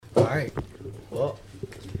right. Well,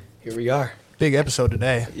 here we are. Big episode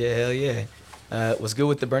today. Yeah, hell yeah. What's good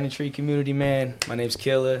with the Burning Tree community, man? My name's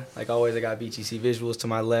Killa. Like always, I got BTC Visuals to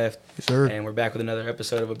my left. Yes, sir. And we're back with another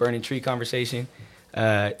episode of a Burning Tree conversation.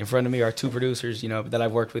 In front of me are two producers, that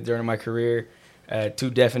I've worked with during my career. Two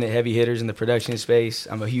definite heavy hitters in the production space.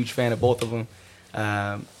 I'm a huge fan of both of them.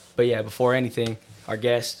 But yeah, before anything, our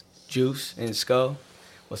guests, Juce and Skull.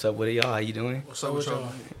 What's up with it, y'all? How you doing? What's up with y'all?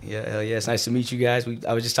 Yeah, hell yeah. It's nice to meet you guys.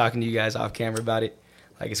 I was just talking to you guys off camera about it.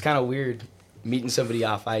 Like, it's kind of weird meeting somebody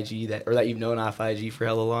off IG that you've known off IG for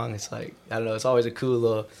hella long. It's like, I don't know, it's always a cool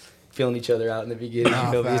little feeling each other out in the beginning.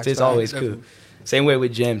 It's always cool. Same way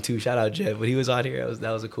with Jem too. Shout out Jem. When he was out here,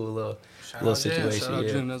 that was a cool little situation. Shout out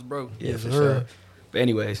Jem, that's bro. Yeah, for sure. But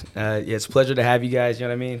anyways, it's a pleasure to have you guys, you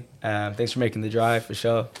know what I mean? Thanks for making the drive, for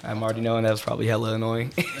sure. I'm already knowing that was probably hella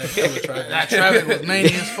annoying. That traffic was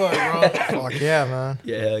mania as fuck, bro. Fuck yeah, man.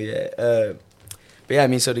 Yeah, hell yeah. But yeah, I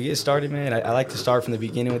mean, so to get started, man, I like to start from the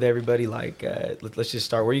beginning with everybody. Like, let's just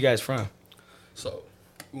start. Where are you guys from? So,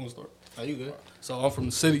 you want to start? Are you good? So, I'm from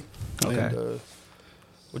the city. Okay. And,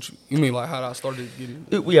 what you mean, like, how I started getting...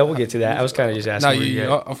 Yeah, we'll get to that. I was kind of just asking.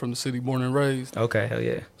 I'm from the city, born and raised. Okay, hell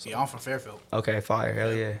yeah. Yeah, I'm from Fairfield. Okay, fire,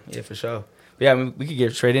 hell yeah. Yeah, for sure. But yeah, I mean, we could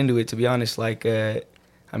get straight into it, to be honest. Like, I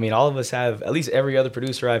mean, all of us have, at least every other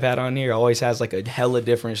producer I've had on here always has, like, a hella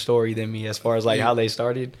different story than me as far as, like, how they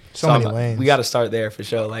started. So many lanes. We got to start there, for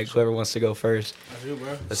sure. Like, whoever wants to go first. That's you,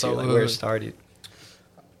 bro. Let's see, like, where it started.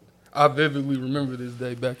 I vividly remember this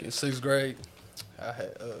day back in 6th grade. I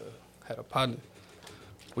had a partner.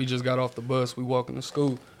 We just got off the bus. We walking to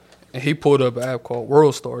school. And he pulled up an app called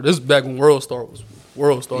World Star. This is back when World Star was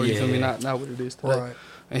World Star. You feel me? Not what it is today. Right.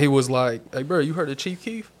 And he was like, hey, bro, you heard of Chief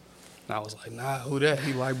Keef? And I was like, nah, who that?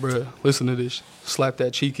 He like, bro, listen to this. Slap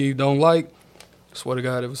that Chief Keef don't like. Swear to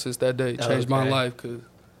God, ever since that day, it changed my life. Because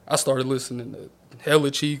I started listening to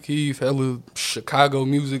hella Chief Keef, hella Chicago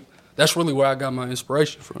music. That's really where I got my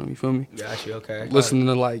inspiration from, you feel me? Got you, okay. Listening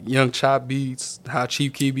to, like, Young Chop beats, how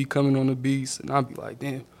Chief Keef be coming on the beats, and I'd be like,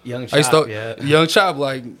 damn. Young Chop, yeah. Young Chop,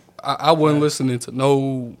 like, I wasn't listening to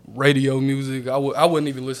no radio music. I wasn't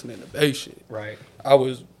even listening to bass shit. Right.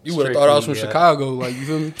 You would have thought I was from Chicago, like, you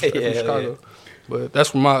feel me? Yeah, from Chicago. Yeah. But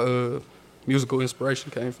that's where my musical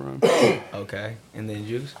inspiration came from. Okay. And then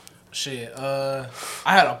Juice? Shit, I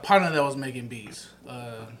had a partner that was making beats.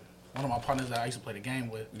 One of my partners that I used to play the game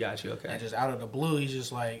with. Got you, okay. And just out of the blue, he's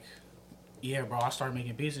just like, yeah, bro, I started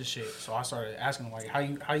making beats and shit. So I started asking him, like, how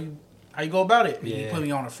you go about it? And he put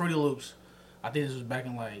me on the Fruity Loops. I think this was back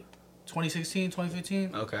in, like, 2016,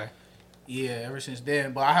 2015. Okay. Yeah, ever since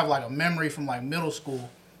then. But I have, like, a memory from, like, middle school.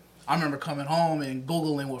 I remember coming home and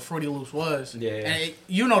Googling what Fruity Loops was. Yeah. And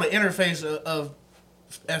the interface of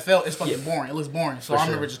FL is fucking boring. It looks boring. So I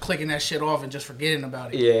remember just clicking that shit off and just forgetting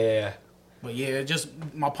about it. Yeah. But yeah, just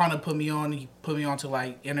my partner put me on. He put me on to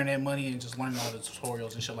like internet money and just learning all the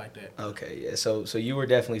tutorials and shit like that. Okay, yeah. So you were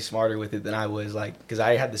definitely smarter with it than I was, like, because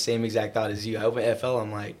I had the same exact thought as you. I opened FL.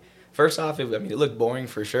 I'm like, first off, it looked boring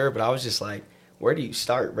for sure, but I was just like, where do you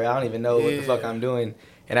start, bro? I don't even know what the fuck I'm doing.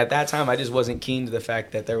 And at that time, I just wasn't keen to the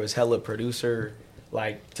fact that there was hella producer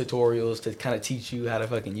like tutorials to kind of teach you how to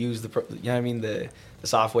fucking use the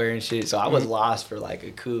software and shit. So I was lost for like a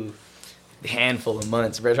cool handful of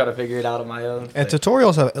months, bro, trying to figure it out on my own. And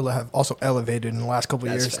tutorials have also elevated in the last couple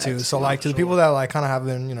of years too. So like to the people that like kind of have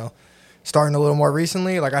been, starting a little more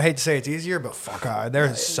recently, like I hate to say it's easier, but fuck God,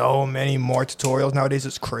 there's so many more tutorials nowadays.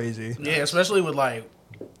 It's crazy. Yeah, especially with like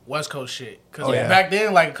West Coast shit. Because back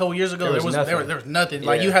then, like a couple years ago, there was nothing.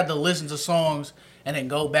 Like you had to listen to songs and then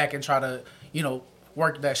go back and try to,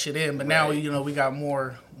 work that shit in. But now, we got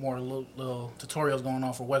more little tutorials going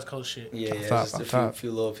on for West Coast shit. Yeah, just a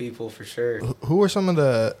few little people for sure. Who are some of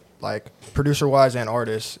the, like, producer-wise and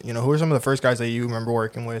artists, who are some of the first guys that you remember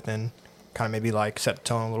working with and kind of maybe, like, set the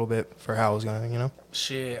tone a little bit for how it was going to,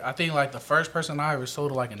 Shit, I think, like, the first person I ever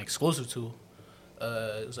sold, like, an exclusive to,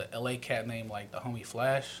 it was an LA cat named, like, the homie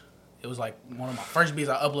Flash. It was, like, one of my first beats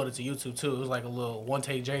I uploaded to YouTube, too. It was, like, a little One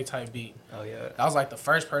Take J type beat. Oh, yeah. That was, like, the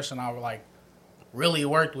first person I, like, really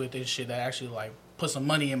worked with and shit that actually, like, put some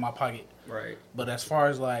money in my pocket. Right. But as far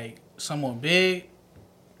as, like, someone big,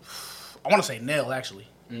 I want to say Nell, actually.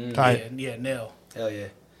 Yeah, Nell. Hell yeah.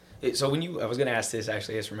 So I was going to ask this,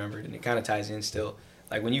 actually, I just remembered, and it kind of ties in still.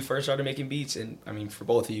 Like, when you first started making beats, and, I mean, for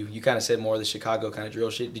both of you, you kind of said more of the Chicago kind of drill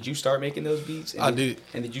shit. Did you start making those beats? I did.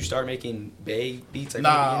 And did you start making Bay beats? Like,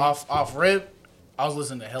 nah, off rip, I was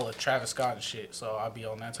listening to hella Travis Scott and shit, so I'd be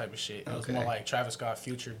on that type of shit. It was more like Travis Scott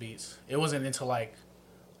Future beats. It wasn't until, like,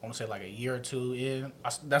 I want to say like a year or two in.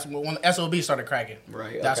 That's when SOB started cracking.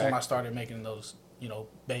 Right. That's when I started making those,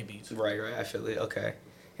 Bay beats. Right. I feel it. Okay.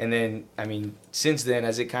 And then, I mean, since then,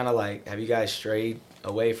 has it kind of like, have you guys strayed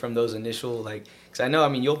away from those initial, like, because I know, I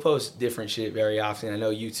mean, you'll post different shit very often. I know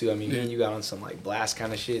you too. I mean, me and you got on some, like, blast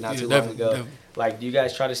kind of shit not too long ago. Definitely. Like, do you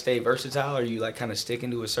guys try to stay versatile, or are you, like, kind of sticking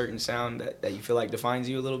to a certain sound that you feel like defines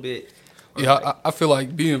you a little bit? Or yeah, like, I feel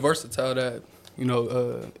like being versatile, that, you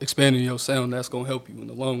know, expanding your sound, that's going to help you in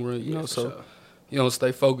the long run, you know, so, sure. You know,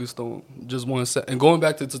 stay focused on just one sound. And going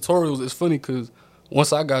back to tutorials, it's funny because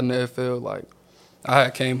once I got in the FL, like, I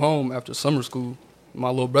had came home after summer school. My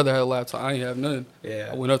little brother had a laptop. I ain't have nothing. Yeah.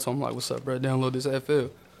 I went up to him like, "What's up, bro? Download this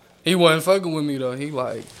FL." He wasn't fucking with me though. He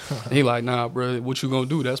like, "Nah, bro. What you gonna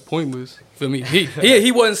do? That's pointless." Feel me?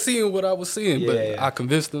 He wasn't seeing what I was seeing, but I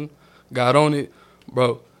convinced him, got on it,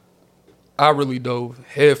 bro. I really dove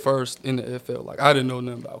head first in the FL. Like, I didn't know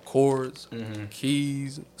nothing about chords,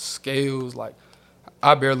 keys, scales. Like,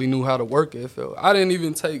 I barely knew how to work FL. I didn't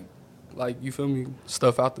even take, like, you feel me,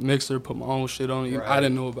 stuff out the mixer, put my own shit on it. Right. I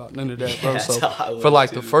didn't know about none of that, bro. So for like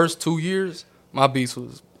the first 2 years, my beats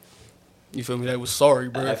was, you feel me, they was sorry,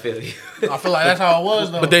 bro. I feel you. I feel like that's how it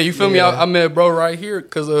was, though. But then, you feel me, I met bro right here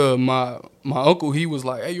because my uncle, he was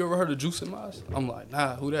like, "Hey, you ever heard of Juce and Mas?" I'm like,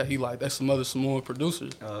 "Nah, who that?" He like, "That's some other Samoan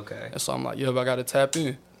producers." Oh, okay. And so I'm like, "Yeah, but I got to tap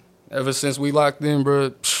in." Ever since we locked in,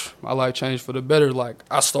 bro, my life changed for the better. Like,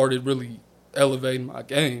 I started really elevating my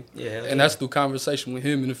game. Yeah. And that's through conversation with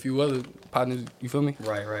him and a few other partners, you feel me?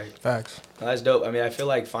 Right. Facts. Well, that's dope. I mean, I feel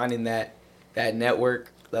like finding that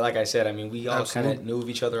network, like I said, I mean, we all kind of knew of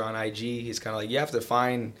each other on IG. It's kind of like you have to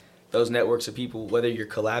find those networks of people, whether you're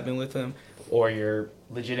collabing with them or you're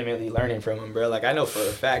legitimately learning from them, bro. Like, I know for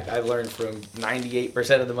a fact I've learned from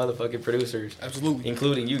 98% of the motherfucking producers. Absolutely.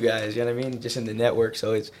 Including you guys, you know what I mean? Just in the network.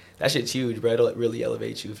 So that shit's huge, bro. It'll really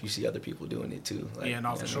elevate you if you see other people doing it too. Like, yeah,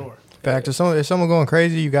 no, for sure. Fact, if someone going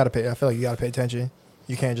crazy, you gotta pay. I feel like you gotta pay attention.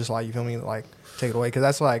 You can't just, like, you feel me, like, take it away, because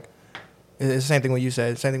that's like, it's the same thing what you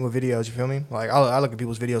said. Same thing with videos. You feel me? Like, I look at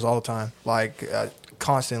people's videos all the time, like,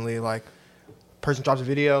 constantly. Like, person drops a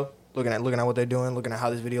video, looking at what they're doing, looking at how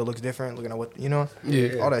this video looks different, looking at what, you know.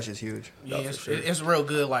 Yeah. All that shit's huge. Yeah, it's real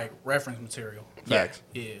good, like, reference material. Facts.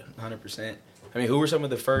 Yeah. 100%. I mean, who were some of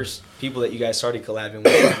the first people that you guys started collabing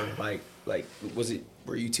with? like,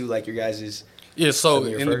 were you two, like, your guys' Yeah, so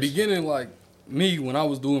in the beginning, like, me, when I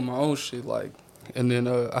was doing my own shit, like, and then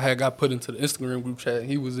I had got put into the Instagram group chat, and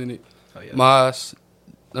he was in it. Oh, yeah. Mas,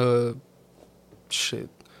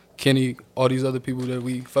 Kenny, all these other people that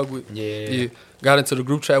we fuck with. Yeah. Got into the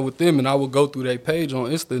group chat with them, and I would go through their page on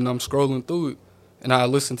Insta, and I'm scrolling through it, and I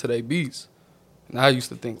listen to their beats. And I used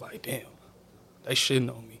to think, like, damn, they shitting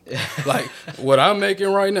on me. Like, what I'm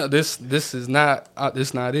making right now, this is not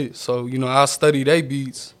it. So, you know, I study their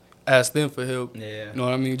beats, ask them for help. Yeah. You know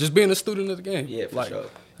what I mean? Just being a student of the game. Yeah, for like,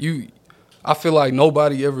 sure. I feel like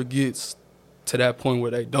nobody ever gets to that point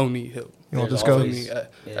where they don't need help. You want this go?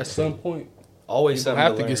 At some point, always you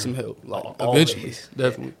have to get some help. Like, eventually,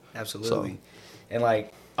 definitely. Yeah, absolutely. So. And,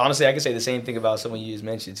 like, honestly, I can say the same thing about someone you just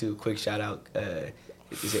mentioned too. Quick shout out.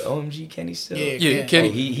 Is it OMG Kenny still? Yeah, Kenny.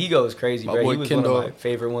 Oh, he goes crazy, my bro. Boy He was Kendall. one of my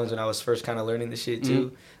favorite ones when I was first kind of learning the shit too.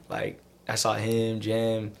 Mm-hmm. Like, I saw him,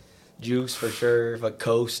 Jam, Juce for sure, like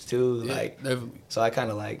Coast too. Yeah, like, definitely. So I kind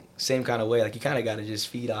of like same kind of way. Like, you kind of got to just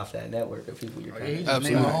feed off that network of people you're kind of.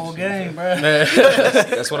 Absolutely. The whole game, bro.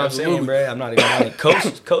 That's what I'm saying, bro. I'm not even lying.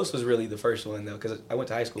 Coast was really the first one though, because I went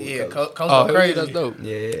to high school. With Coast. Coast crazy. That's dope.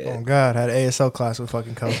 Yeah. Oh God, I had an ASL class with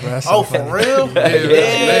fucking Coast, bro. So for real?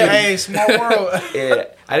 Yeah. Hey, small world. Yeah,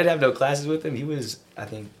 I didn't have no classes with him. He was, I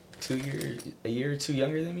think, a year or two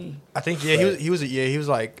younger than me. I think he was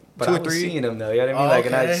like but 2 or I was 3. seeing him though, you know what I mean? Like,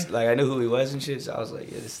 and I knew who he was and shit. So I was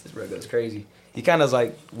like, yeah, this bro goes crazy. He kind of was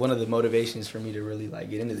like one of the motivations for me to really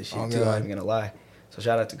like get into this shit too. I'm not even gonna lie. So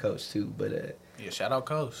shout out to Coach too, but yeah, shout out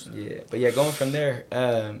Coach. Yeah, but yeah, going from there.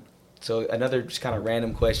 So another just kind of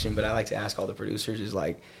random question, but I like to ask all the producers is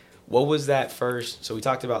like, what was that first? So we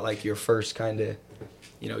talked about like your first kind of,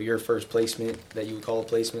 you know, your first placement that you would call a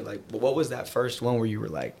placement. Like, but what was that first one where you were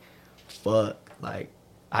like, fuck, like,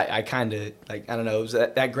 I kind of, like, I don't know, it was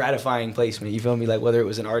that gratifying placement, you feel me? Like, whether it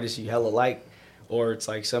was an artist you hella like, or it's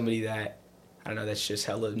like somebody that, I don't know, that's just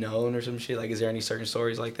hella known or some shit. Like, is there any certain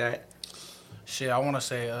stories like that? Shit, I want to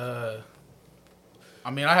say,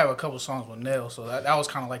 I mean, I have a couple songs with Nell, so that was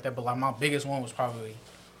kind of like that, but like my biggest one was probably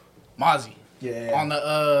Mozzie. Yeah. On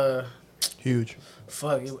the, huge.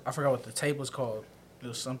 Fuck, I forgot what the tape was called. It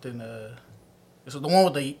was something, it's the one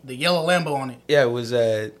with the yellow Lambo on it. Yeah, it was,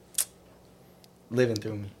 Living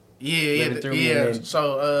Through Me. Yeah.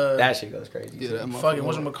 So that shit goes crazy. Yeah, fucking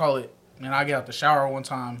whatchamacallit. Man, I get out the shower one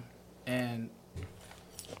time and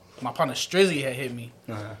my partner Strizzy had hit me.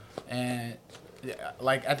 Uh-huh. And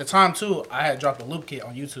like at the time too, I had dropped a loop kit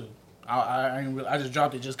on YouTube. I just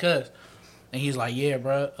dropped it just cause. And he's like, yeah,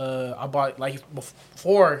 bro. I bought like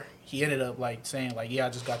before he ended up like saying like, yeah, I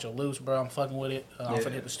just got your loose, bro. I'm fucking with it. I'm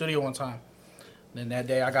finna hit the studio one time. Then that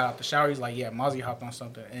day I got out the shower. He's like, yeah, Mozzie hopped on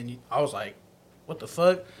something, and I was like, what the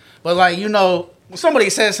fuck? But like, you know, when somebody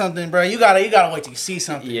says something, bro, you gotta wait till you see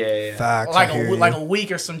something. Yeah. Facts. Like a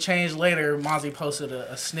week or some change later, Mozzie posted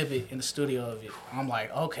a snippet in the studio of it. I'm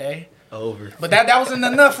like, okay. Over. But that wasn't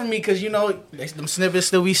enough for me because, you know, them snippets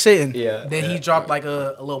still be sitting. Yeah. Then he dropped like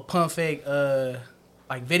a little pump fake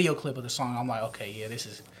like video clip of the song. I'm like, okay, yeah, this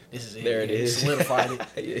is it. There it is. Solidified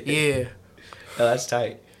it. Yeah. No, that's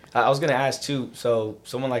tight. I was gonna ask too. So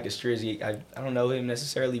someone like Astrizzi, I don't know him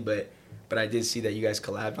necessarily, but I did see that you guys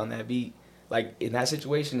collabed on that beat. Like in that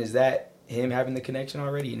situation, is that him having the connection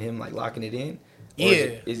already and him like locking it in? Or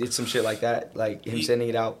is it some shit like that? Like him sending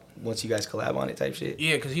it out once you guys collab on it type shit?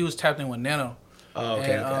 Yeah, because he was tapped in with Nano. Oh,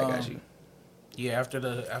 okay, okay, I got you. Yeah, after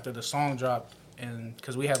the song dropped, and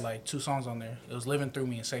because we had like 2 songs on there. It was Living Through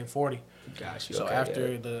Me and Save 40. Got you. So okay,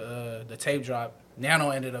 after the tape dropped, Nano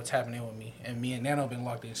ended up tapping in with me. And me and Nano been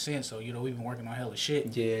locked in since, so, you know, we've been working on hella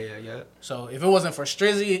shit. Yeah. So if it wasn't for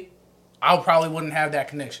Strizzy, I probably wouldn't have that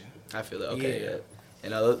connection. I feel it. Okay, yeah.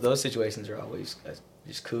 And those situations are always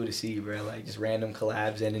just cool to see, bro. Like, just random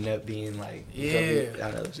collabs ending up being, like... Yeah.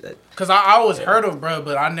 I know. Because I always heard of bro,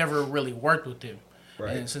 but I never really worked with him.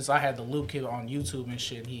 Right. And since I had the Loop Kit on YouTube and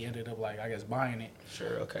shit, he ended up, like, I guess, buying it.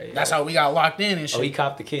 Sure, okay. Yeah. That's how we got locked in and shit. Oh, he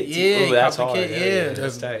copped the kit, too. Yeah, Ooh, that's copped the hard. kit, yeah.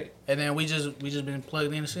 That's tight. And then we just been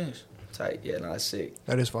plugged in since. Tight. Yeah, no, that's sick.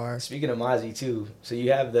 That is fire. Speaking of Mozzie, too, so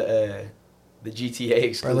you have the GTA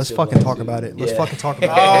exclusive. Bro, let's fucking talk about it. Let's fucking talk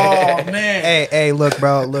about it. Oh, man. Hey, look,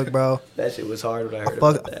 bro. That shit was hard when I heard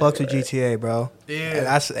about that. Fucks with GTA, bro.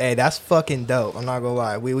 Yeah. That's fucking dope. I'm not gonna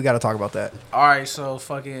lie. We got to talk about that. All right, so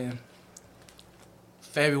fucking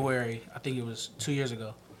February, I think it was 2 years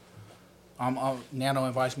ago. Nano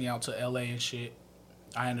invites me out to LA and shit.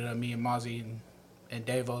 I ended up me and Mozzie and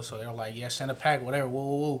Davo, so they were like, yeah, send a pack, whatever,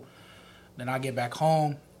 woo. Then I get back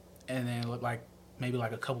home, and then like maybe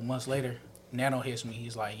like a couple months later, Nano hits me.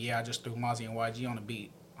 He's like, yeah, I just threw Mozzie and YG on the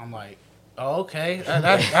beat. I'm like, oh, okay,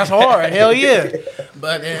 that's hard, hell yeah.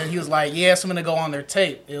 But then he was like, yeah, I'm gonna go on their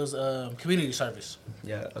tape. It was community service.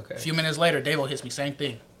 Yeah, okay. A few minutes later, Davo hits me, same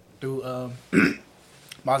thing, threw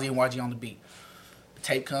Mozzie and YG on the beat. The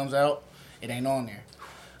tape comes out, it ain't on there.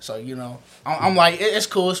 So, you know, I'm like, it's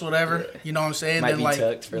cool, it's whatever. Yeah. You know what I'm saying? Might then be like,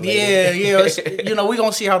 tucked for later. Yeah, you know, we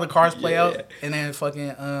gonna see how the cards play out. And then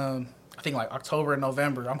fucking, I think like October and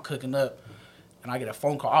November, I'm cooking up, and I get a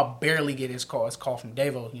phone call. I'll barely get his call. It's a call from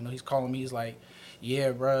Davo. You know, he's calling me. He's like,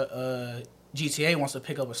 yeah, bro, GTA wants to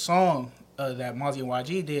pick up a song that Mozzie and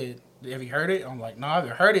YG did. Have you heard it? I'm like, no, I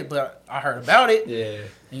haven't heard it, but I heard about it. Yeah.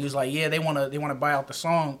 And he was like, yeah, they wanna buy out the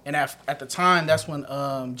song. And at the time, that's when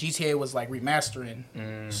GTA was like remastering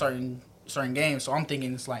certain games. So I'm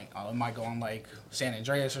thinking it's like, oh, it might go on like San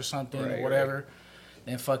Andreas or something or whatever. Right.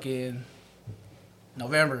 Then fucking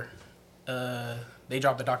November, they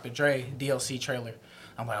dropped the Dr. Dre DLC trailer.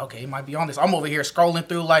 I'm like, okay, it might be on this. I'm over here scrolling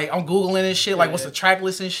through, like, I'm Googling and shit, like, what's the track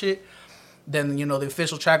list and shit. Then, you know, the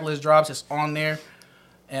official track list drops. It's on there.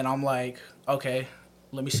 And I'm like, okay,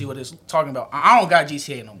 let me see what it's talking about. I don't got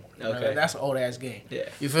GTA no more. Okay. Right? That's an old-ass game. Yeah.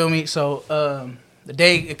 You feel me? So the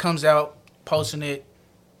day it comes out, posting it,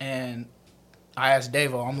 and I asked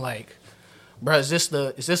Davo, I'm like, bro, is this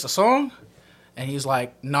a song? And he's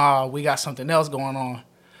like, nah, we got something else going on.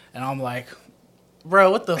 And I'm like,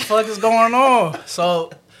 bro, what the fuck is going on? So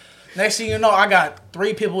next thing you know, I got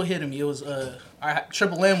 3 people hitting me. It was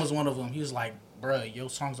Triple M was one of them. He was like, bro, your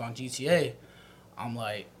song's on GTA. I'm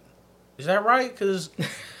like, is that right? Because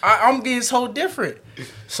I'm getting so different.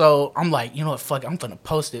 So I'm like, you know what, fuck it, I'm finna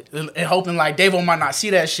post it. And hoping like Davo might not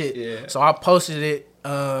see that shit. Yeah. So I posted it,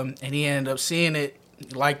 and he ended up seeing it,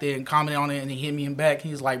 liked it and commented on it, and he hit me in back.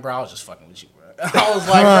 He's like, bro, I was just fucking with you, bro. I was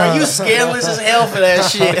like, bro, you scandalous as hell for that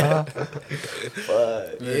shit.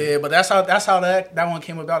 Yeah, but that's how that one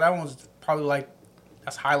came about. That one was probably like,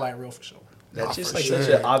 that's highlight reel for sure. That's just like such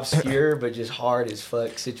an obscure but just hard as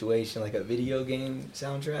fuck situation, like a video game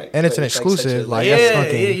soundtrack. And it's an exclusive. Like that's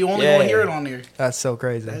fucking, you only want to hear it on there. That's so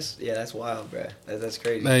crazy. That's wild, bro. That's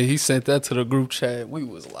crazy. Man, he sent that to the group chat. We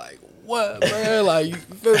was like, what, man? Like, you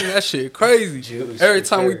feel me? That shit crazy. Juice, every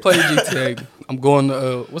time we play GTA, I'm going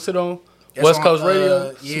to, what's it on? It's West Coast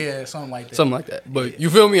Radio? Yeah, something like that. Something like that. But you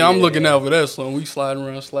feel me? I'm looking out for that song. We sliding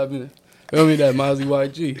around, slapping it. Feel me? That Mozzie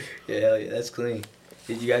YG. Yeah, hell yeah. That's clean.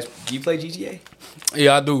 Do you play GTA?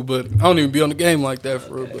 Yeah, I do, but I don't even be on the game like that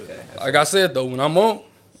for real. But like I said, though, when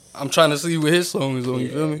I'm trying to see what his song is on, you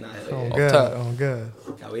feel me? Oh, God. Oh, God.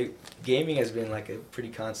 Now gaming has been like a pretty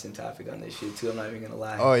constant topic on this shit too. I'm not even gonna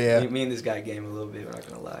lie. Oh yeah. Me and this guy game a little bit. I'm not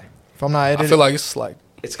gonna lie. If I'm not editing, I feel like it's like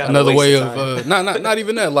It's kind another of way of not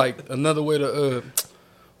even that, like another way to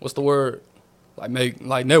what's the word, like make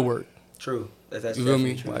like network. True. That's You feel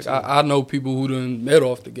me? true Like too. I know people who done met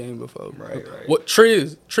off the game before. Right. What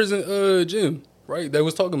Triz and Jim, right? They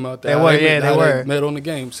was talking about that. They How were, met- yeah, they how were. met on the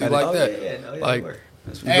game. See, like Oh, that. Yeah, no, yeah, Like, they were.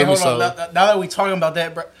 That's Hey, hold So- on. Now that we talking about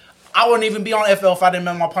that, bro, I wouldn't even be on FL if I didn't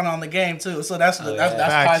met my partner on the game too. So that's Oh, that's yeah.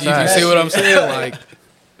 Facts, You facts. see what I'm saying? Like,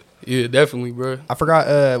 yeah, definitely, bro. I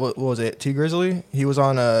forgot what was it? T Grizzly. He was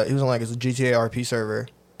on like his GTA RP server,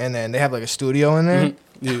 and then they have like a studio in there.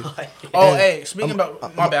 Yeah. Oh, And hey, speaking about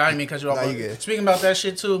my bad, I didn't mean to cut you off. Nah, but you good. Speaking about that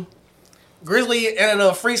shit too, Grizzly ended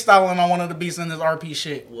up freestyling on one of the beats in this RP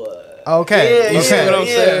shit. What? Okay. Yeah, You see okay. what I'm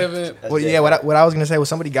yeah. saying, man? That's Well, yeah. What I was gonna say was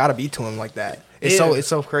somebody got to beat to him like that. It's Yeah. it's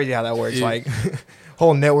so crazy how that works. Yeah. Like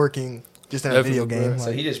whole networking just in a Definitely, video game. bro. So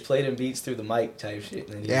Like, he just played him beats through the mic type shit.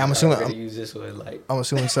 And then he Yeah, I'm was assuming- like, "We're gonna use this one." Like, I'm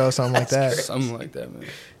assuming something like that. Something like that, man.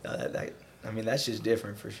 no, I mean, that's just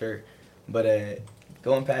different for sure. But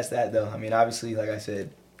going past that though, I mean, obviously, like I said,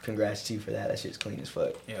 congrats to you for that. That shit's clean as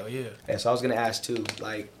fuck. Hell yeah. Yeah, so I was gonna ask too.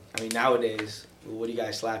 Like, I mean, nowadays, what are you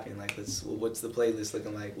guys slapping? Like, what's the playlist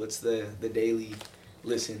looking like? What's the daily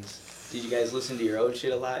listens? Did you guys listen to your own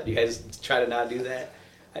shit a lot? Do you guys try to not do that?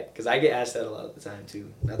 Because I get asked that a lot of the time too.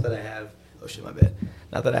 Not that I have. Oh shit, my bad.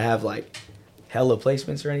 Not that I have like hella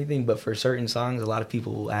placements or anything, but for certain songs, a lot of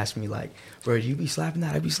people will ask me like, "Bro, do you be slapping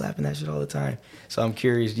that? I be slapping that shit all the time." So I'm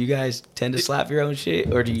curious. Do you guys tend to slap your own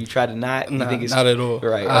shit, or do you try to not? You Nah, think it's not at all.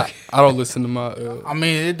 right? Okay. I don't listen to my. I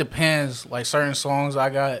mean, it depends. Like certain songs I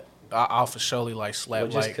got, I'll for surely like slap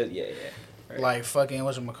Well, just like 'cause- yeah. Right. like fucking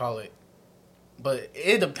whatchamacallit. But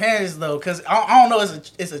it depends though, cause I don't know.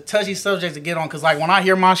 It's a touchy subject to get on, cause like when I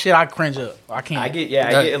hear my shit, I cringe up. I can't. I get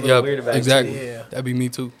a little weird about exactly. it too. Yeah. That'd be me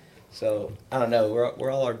too. So I don't know. We're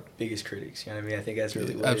all our biggest critics. You know what I mean? I think that's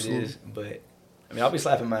really what Absolutely. it is. But I mean, I'll be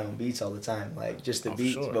slapping my own beats all the time, like just the Oh, for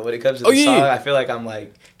beats. sure. But when it comes to Oh, the yeah. song, I feel like I'm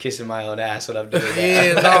like kissing my own ass when I'm doing that.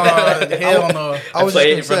 Yeah, no, hell no. I was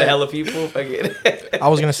play it just in front gonna of say- hella people. Fucking. I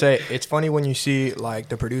was gonna say it's funny when you see like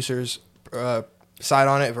the producers side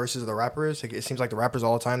on it versus the rappers. Like, it seems like the rappers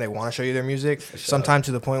all the time they want to show you their music. sure. Sometimes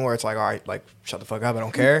to the point where it's like, all right, like shut the fuck up, I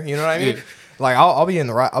don't care. You know what I mean? Yeah. Like I'll be in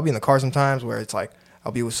the car sometimes where it's like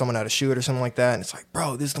I'll be with someone at a shoot or something like that, and it's like,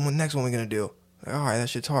 bro, this is the next one we're gonna do. Like, all right, that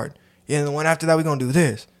shit's hard. Yeah, and the one after that we're gonna do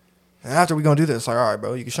this. And after we gonna do this, like, all right,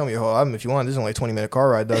 bro, you can show me your whole album if you want. This is only a 20-minute car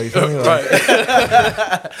ride, though. You feel me? Like,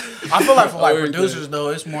 I feel like for like Everything. producers though,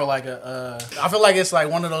 it's more like I feel like it's like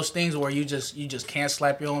one of those things where you just can't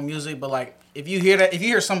slap your own music. But like if you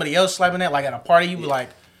hear somebody else slapping that, like at a party, you be like,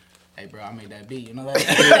 "Hey, bro, I made that beat." You know that?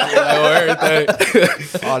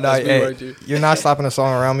 Everything. oh no, That's me hey, right there. you're not slapping a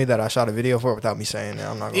song around me that I shot a video for without me saying that.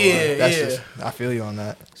 I'm not gonna lie. Yeah, That's yeah. just I feel you on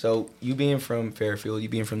that. So you being from Fairfield, you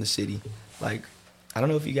being from the city, like I don't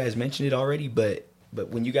know if you guys mentioned it already, but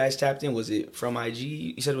when you guys tapped in, was it from IG?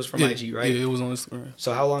 You said it was from IG, right? Yeah, it was on Instagram.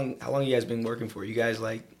 So how long you guys been working for? You guys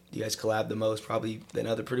collab the most probably than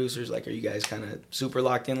other producers? Like, are you guys kind of super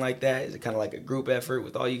locked in like that? Is it kind of like a group effort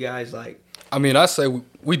with all you guys? Like, I mean, I say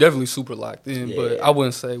we definitely super locked in, Yeah. but I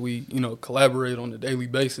wouldn't say we, collaborate on a daily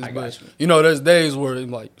basis. I But got you. there's days where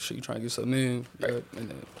like, shit, you trying to get something in, Right. and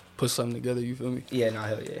then put something together. You feel me? yeah, no,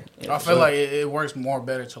 hell yeah. Yeah, I for feel sure. like it works more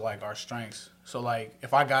better to like our strengths. So like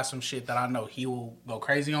if I got some shit that I know he will go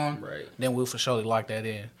crazy on, Right. then we'll for sure lock that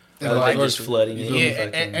in. Rather like than just versa. flooding You it. feel me? Yeah,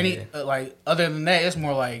 fucking, any yeah. like other than that, it's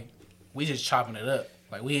more like we just chopping it up.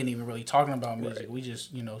 Like we ain't even really talking about music. Right. We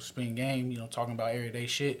just spin game. Talking about everyday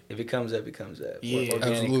shit. If it comes up, it comes up. Yeah,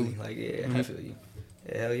 Organically. absolutely. Like, yeah, I feel you.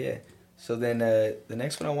 Yeah, hell yeah. So then the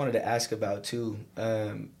next one I wanted to ask about too,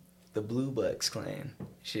 the Blue Bucks clan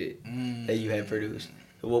shit that you had produced.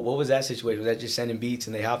 What was that situation? Was that just sending beats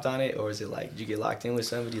and they hopped on it, or is it like did you get locked in with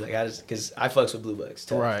somebody? Like how does? Because I fucks with Blue Bucks.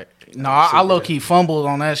 Too. Right. No, Super I low dope. key fumbled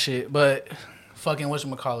on that shit, but fucking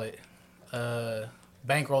whatchamacallit,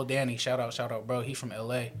 Bankroll Danny, shout out, bro. He from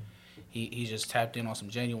LA. He just tapped in on some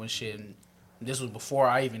genuine shit, and this was before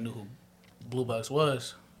I even knew who Blue Bucks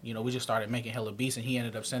was. We just started making hella beats, and he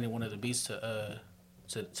ended up sending one of the beats to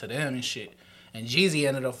them and shit. And Jeezy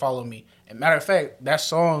ended up following me. And matter of fact, that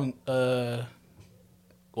song,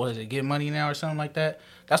 what is it, Get Money Now or something like that?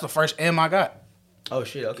 That's the first M I got. Oh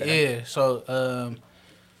shit. Okay. Yeah, so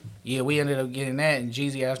we ended up getting that, and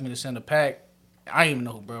Jeezy asked me to send a pack. I didn't even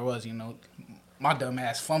know who bro was, my dumb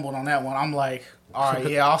ass fumbled on that one. I'm like, all right,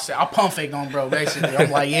 yeah, I'll pump fake on bro, basically.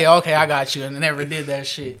 I'm like, yeah, okay, I got you, and I never did that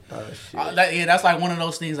shit. Oh, shit. That's like one of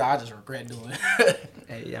those things I just regret doing.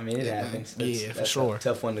 Hey, I mean, it happens. For sure. A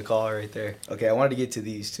tough one to call right there. Okay, I wanted to get to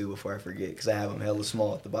these two before I forget because I have them hella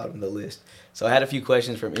small at the bottom of the list. So I had a few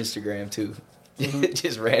questions from Instagram too.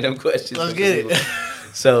 Just random questions. Let's get it.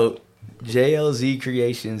 So JLZ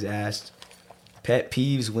Creations asked, pet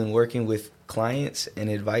peeves when working with clients and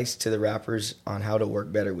advice to the rappers on how to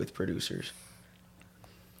work better with producers.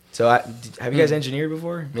 So have you guys engineered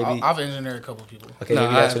before? Maybe I've engineered a couple people. Okay,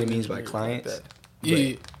 maybe that's what he means by clients. Like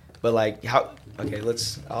yeah. But like how? Okay,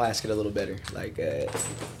 I'll ask it a little better. Like,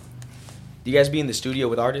 do you guys be in the studio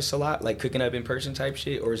with artists a lot, like cooking up in person type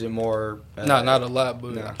shit, or is it more? Not a lot,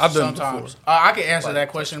 but no. I've done Sometimes. before. I can answer that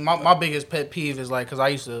question. My biggest pet peeve is like, cause I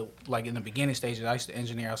used to like in the beginning stages, I used to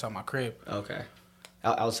engineer outside my crib. Okay.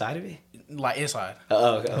 Outside of it? Like inside.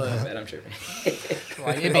 Oh, okay. Man, I'm tripping.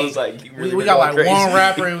 Like, I was like, we got like crazy. One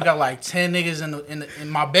rapper, and we got like 10 niggas in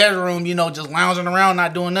my bedroom, you know, just lounging around,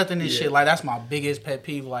 not doing nothing and shit. Like that's my biggest pet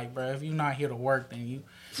peeve. Like, bro, if you're not here to work, then you.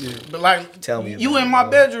 Yeah. But like, tell me you in my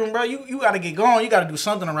bedroom, bro. You got to get going. You got to do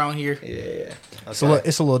something around here. Yeah. Okay.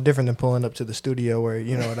 It's a little different than pulling up to the studio where,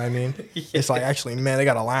 you know what I mean? It's like, actually, man, they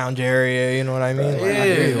got a lounge area, you know what I mean? Like, I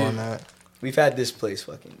hear you on that. We've had this place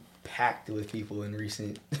fucking packed with people in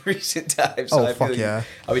recent times. So I feel yeah.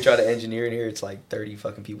 I'll be trying to engineer in here. It's like 30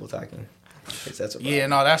 fucking people talking. That's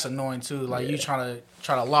that's annoying too. Like you try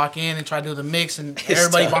to lock in and try to do the mix, and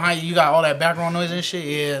everybody behind you got all that background noise and shit.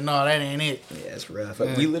 Yeah, no, that ain't it. Yeah, it's rough.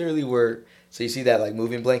 Like, we literally were. So you see that like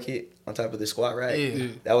moving blanket on top of the squat rack? Yeah.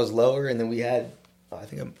 That was lower, and then we had. Oh, I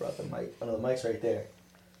think I brought the mic. One of the mics right there.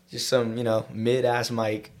 Just some mid-ass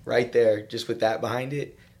mic right there, just with that behind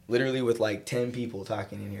it. Literally with like 10 people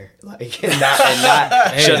talking in here, like and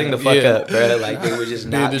not shutting the fuck up, bro. Like they were just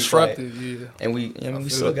not disruptive. Yeah. And we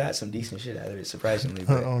still got some decent shit out of it, surprisingly.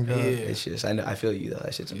 But it's just I feel you though.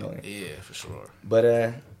 That shit's annoying. Yeah, for sure. But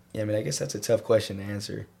I mean, I guess that's a tough question to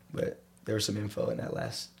answer. But there was some info in that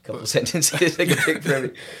last couple sentences I could pick from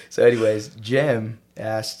it. So, anyways, Jem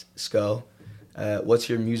asked Skull, "What's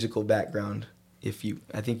your musical background?" I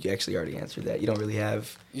think you actually already answered that. You didn't really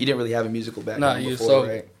have a musical background before, so,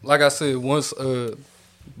 right? Like I said, once,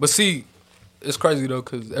 but see, it's crazy though,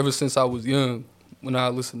 because ever since I was young, when I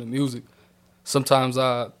listen to music, sometimes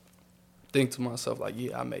I think to myself, like,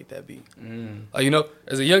 yeah, I made that beat. Like,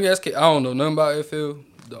 as a young ass kid, I don't know nothing about FL,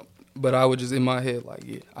 but I would just in my head, like,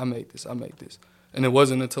 yeah, I made this. And it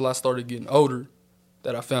wasn't until I started getting older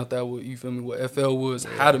that I found out what FL was,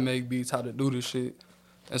 how to make beats, how to do this shit.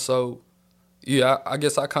 And so, yeah, I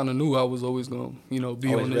guess I kind of knew I was always gonna,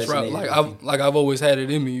 be on this route. Like I've always had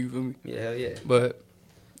it in me. You feel me? Yeah, hell yeah. But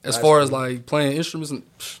as far as like playing instruments,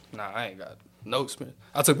 I ain't got no experience.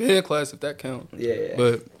 I took band class if that counts. Yeah.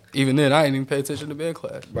 But even then, I ain't even pay attention to band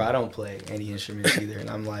class. Bro, I don't play any instruments either,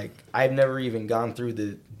 and I'm like, I've never even gone through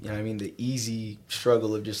the easy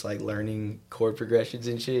struggle of just like learning chord progressions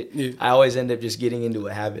and shit. Yeah. I always end up just getting into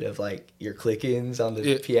a habit of like your click-ins on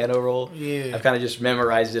the piano roll. Yeah. I've kind of just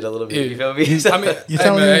memorized it a little bit. Yeah. You feel me? So, I mean,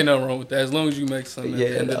 ain't nothing wrong with that as long as you make something at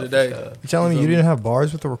the end of the day. You telling me you didn't have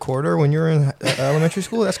bars with the recorder when you were in elementary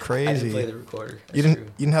school? That's crazy. I didn't play the recorder. You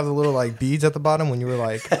didn't have the little like beads at the bottom when you were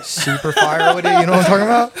like super fire with it. You know what I'm talking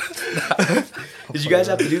about? Did you guys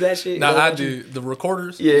have to do that shit? Nah, I did. The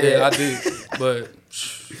recorders? Yeah, I did. But,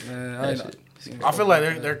 man, I feel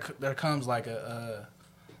like there comes like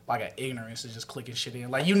an ignorance to just clicking shit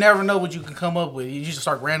in. Like you never know what you can come up with. You just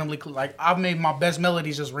start randomly like I've made my best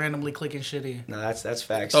melodies just randomly clicking shit in. No, that's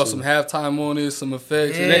facts. Throw some halftime on it, some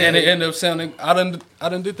effects, and it ended up sounding. I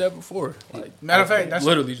done did that before. Like matter of fact, that's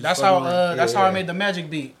literally that's how I made the magic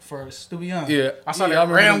beat for Stupid Young. Yeah, I started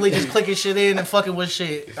randomly just clicking shit in and fucking with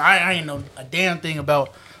shit. I ain't know a damn thing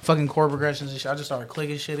about fucking chord progressions and shit. I just started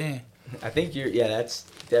clicking shit in. I think that's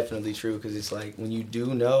definitely true because it's like when you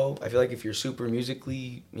do know, I feel like if you're super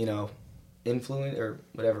musically, influent or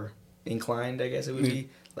whatever, inclined, I guess it would be,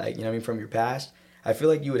 like, from your past, I feel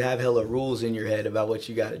like you would have hella rules in your head about what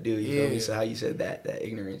you got to do, you feel me? So how you said that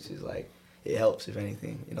ignorance is like, it helps, if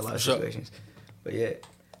anything, in a lot of situations. But yeah,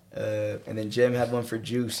 and then Jem had one for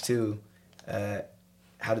Juce too.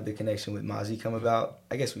 How did the connection with Mozzie come about?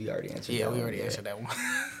 I guess we already answered that. Yeah, we already answered that one.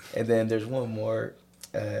 And then there's one more,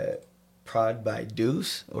 prod by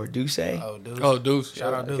Deuce or Duce. Oh, Deuce.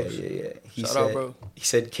 Shout out Deuce. Okay, yeah. Shout out, bro. He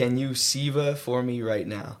said, "Can you Siva for me right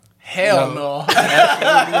now?" Hell no.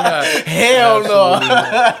 Absolutely not. Hell no.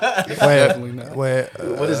 Definitely not. Wait,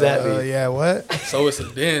 what does that mean? Yeah, what? So it's a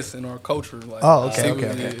dance in our culture. Like,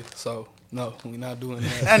 okay. So no, we not doing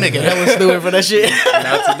that. That nigga hella stupid for that shit.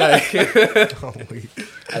 Not today.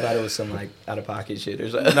 I thought it was some like out of pocket shit or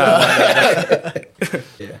something.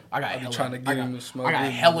 Yeah. I got trying to get him to smoke. I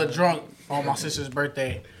got hella drunk on my sister's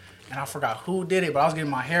birthday, and I forgot who did it, but I was getting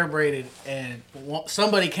my hair braided, and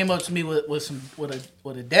somebody came up to me with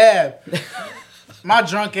a dab. My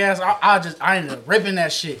drunk ass, I ended up ripping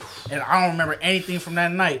that shit, and I don't remember anything from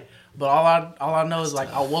that night. But all I know is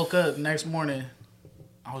like I woke up the next morning,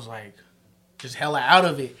 I was like, just hella out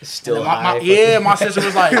of it. Still high. My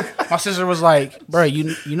sister was like, bro,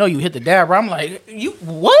 you know you hit the dab, bro. I'm like, you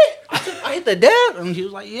what? I hit the dab, and she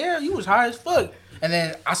was like, yeah, you was high as fuck. And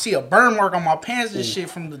then I see a burn mark on my pants and shit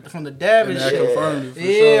from the dab and shit. Confirmed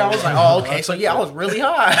it. Yeah, I was like, oh okay, so yeah, I was really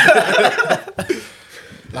high.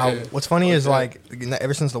 Now, what's funny is like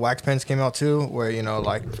ever since the wax pens came out too, where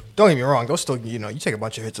like don't get me wrong, those still you take a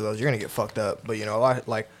bunch of hits of those, you're gonna get fucked up. But a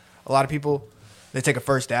lot of people, they take a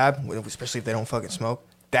first dab, especially if they don't fucking smoke.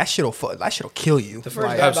 That shit'll kill you. The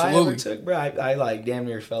first dab I ever took, bro, I like damn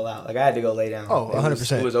near fell out. Like I had to go lay down. Oh,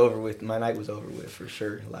 100%. It was over with. My night was over with for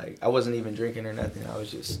sure. Like I wasn't even drinking or nothing. I was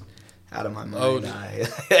just out of my mind.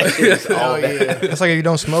 It's like if you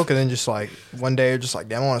don't smoke and then just like one day you're just like,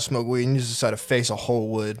 damn, I want to smoke weed, and you just decide to face a whole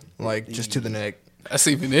wood like just to the neck. That's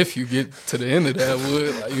even if you get to the end of that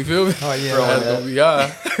wood. Like, you feel me? Oh yeah, bro, that's gonna be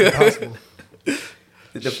high. Impossible.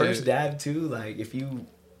 The first dab too, like if you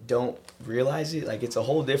don't realize it, like it's a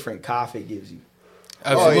whole different cough it gives you.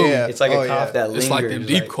 Absolutely. Oh, yeah. It's like a cough that lingers. It's like them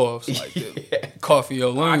deep coughs, like cough in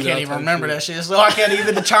your lungs. I can't even remember that shit, so I can't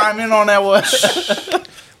even chime in on that one.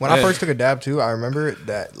 When I first took a dab too, I remember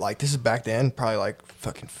that like this is back then, probably like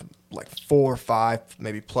fucking like 4 or 5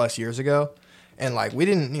 maybe plus years ago, and like we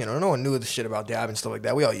didn't, no one knew the shit about dab and stuff like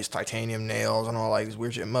that. We all used titanium nails and all like this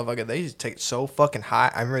weird shit. Motherfucker, they used to take it so fucking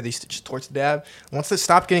high. I remember they used to just torch the dab. Once it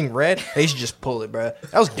stopped getting red, they used to just pull it, bro.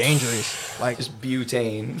 That was dangerous. Like just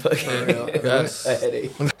butane. That's a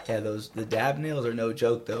headache. Yeah, the dab nails are no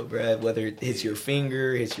joke though, bro. Whether it hits your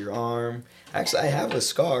finger, hits your arm. Actually, I have a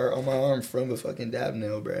scar on my arm from a fucking dab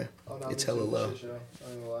nail, bro. Oh, no, it's hella low. Shit,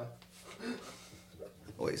 I ain't gonna lie.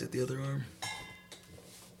 Oh, wait, is it the other arm?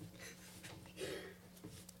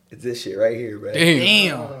 It's this shit right here, bro.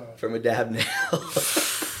 Damn. From a dab nail.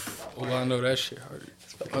 Well, I know that shit hurt.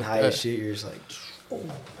 It's fucking high as shit. You're just like,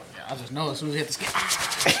 yeah, I just know as soon as you hit the skin.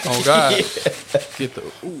 Oh God. Yeah. Get the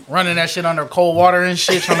running that shit under cold water and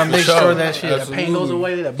shit, trying to make sure that shit, that pain goes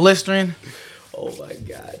away, that blistering. Oh my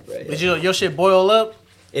God, bro. Did your shit boil up?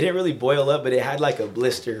 It didn't really boil up, but it had like a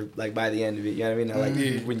blister like by the end of it. You know what I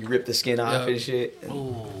mean? Like when you rip the skin off and shit.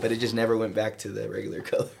 But it just never went back to the regular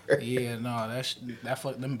color. Yeah, no,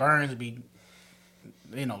 them burns be,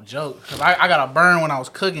 joke. Cause I got a burn when I was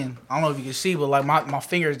cooking. I don't know if you can see, but like my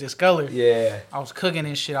finger is discolored. Yeah. I was cooking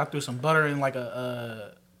and shit. I threw some butter in like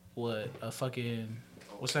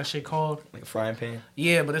what's that shit called? Like a frying pan?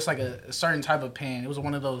 Yeah, but it's like a certain type of pan. It was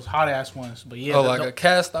one of those hot ass ones. But yeah. A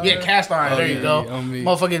cast iron? Yeah, cast iron. There you go.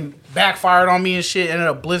 Motherfucking backfired on me and shit. Ended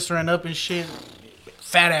up blistering up and shit.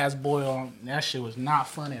 Fat ass boil. That shit was not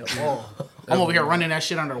funny at all. I'm over here running that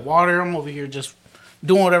shit under water. I'm over here just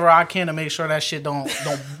doing whatever I can to make sure that shit don't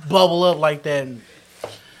bubble up like that.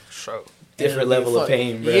 Sure. Different level of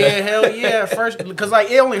pain, bro. Yeah, hell yeah. First, because like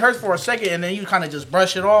it only hurts for a second, and then you kind of just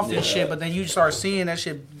brush it off and shit. But then you start seeing that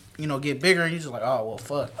shit, get bigger, and you just like, oh well,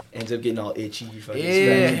 fuck. Ends up getting all itchy.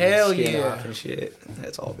 Yeah, hell skin yeah. off and shit.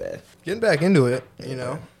 That's all bad. Getting back into it,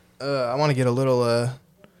 I want to get a little,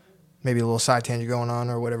 maybe a little side tangent going on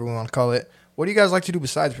or whatever we want to call it. What do you guys like to do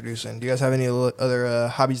besides producing? Do you guys have any other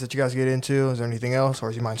hobbies that you guys get into? Is there anything else, or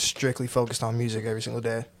is your mind strictly focused on music every single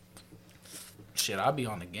day? Shit, I'll be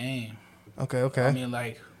on the game. Okay. I mean,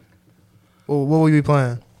 like, well, what will you be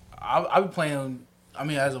playing? I'll be playing. I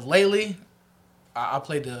mean, as of lately, I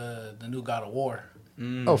played the new God of War.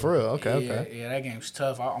 Oh, for real? Okay. Yeah, that game's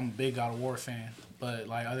tough. I'm a big God of War fan. But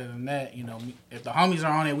like, other than that, if the homies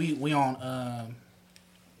are on it, we on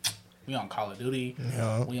Call of Duty.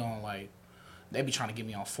 Yeah. We on like. They be trying to get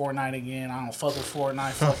me on Fortnite again. I don't fuck with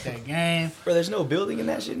Fortnite. Fuck that game. Bro, there's no building in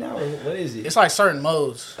that shit now? Or what is it? It's like certain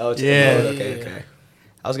modes. Oh, it's yeah. a mode. Okay.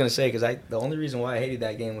 I was going to say, because the only reason why I hated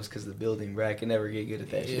that game was because the building, bro. I could never get good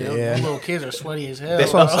at that shit. Yeah. Little kids are sweaty as hell.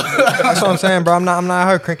 That's what I'm saying, bro. I'm not out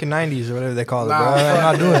here cranking 90s or whatever they call it, bro. I'm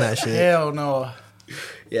not doing that shit. Hell no.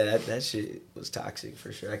 Yeah, that shit was toxic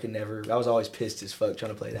for sure. I was always pissed as fuck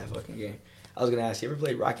trying to play that fucking game. I was going to ask, you ever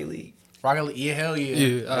played Rocket League? Rocket League, yeah, hell yeah.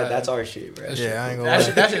 Yeah, that's our shit, bro. Yeah, I ain't gonna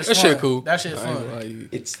lie. That shit's fun. cool. That shit's fun.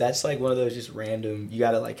 That's like one of those just random. You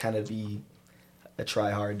gotta like kind of be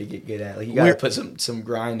try hard to get good at. Like you gotta put some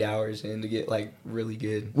grind hours in to get like really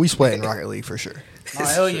good. We split in Rocket League for sure. Oh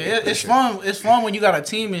hell yeah, it's fun. It's fun when you got a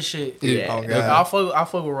team and shit. Yeah. Oh, God. I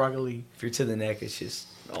fuck with Rocket League. If you're to the neck, it's just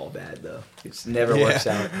all bad though. It never works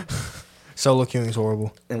out. Solo queuing is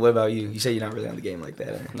horrible. And what about you? You say you're not really on the game like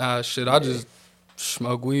that. Huh? Nah, shit. I just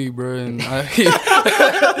smoke weed, bro, and you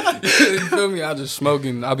feel me? I just smoke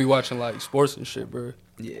and I be watching like sports and shit, bro.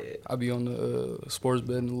 Yeah. I be on the sports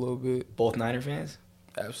betting a little bit. Both Niner fans?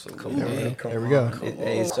 Absolutely. Come on, man. There we go.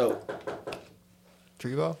 Hey, so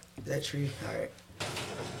Tree ball? that tree. All right.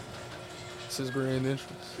 This is grand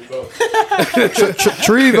entrance.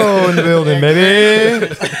 Tree ball in the building, baby.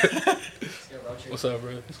 What's up,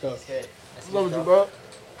 bro? Let's go. What's up with you, bro?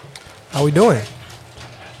 How we doing?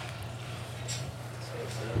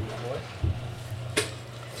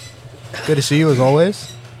 Good to see you as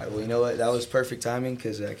always. All right, well, you know what? That was perfect timing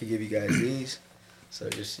because I could give you guys these. So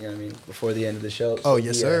just, you know what I mean, before the end of the show. Oh, So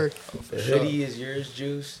yes, sir. The hoodie is yours,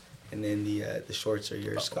 Juice, and then the shorts are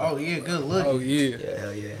yours, Scott. Oh yeah, good look. Oh yeah. Yeah,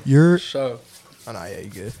 hell yeah. You're. Show. Oh, no, yeah, you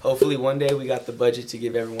good. Hopefully one day we got the budget to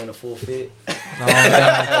give everyone a full fit. Oh, Hey,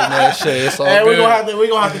 man, shit, it's all Hey, good. we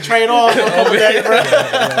gonna have to trade off for a couple days, bro.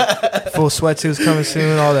 full sweatsuits coming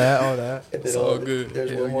soon, all that. It's all good.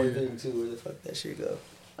 There's Hell one more yeah. thing too. Where the fuck that shit go?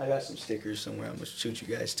 I got some stickers somewhere. I'm gonna shoot you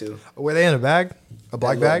guys too. Were they in a bag? A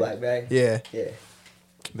black That little bag? Black bag. Yeah. Yeah.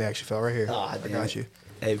 They actually fell right here. Ah, I damn got it. you.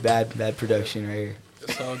 Hey, bad production right here.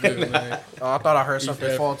 It's all good, man. Oh, I thought I heard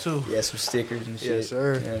something fall too. Yeah, some stickers and shit. Yes,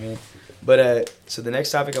 sir. You know what I mean? But so the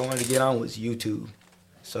next topic I wanted to get on was YouTube.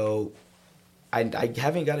 So I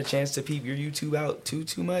haven't got a chance to peep your YouTube out too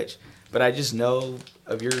much, but I just know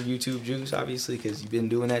of your YouTube Juice, obviously, because you've been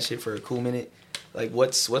doing that shit for a cool minute. Like,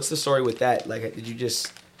 what's the story with that? Like,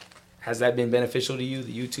 has that been beneficial to you?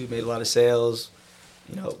 The YouTube made a lot of sales.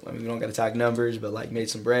 You know, I mean, we don't got to talk numbers, but like made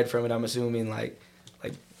some bread from it. I'm assuming. Like,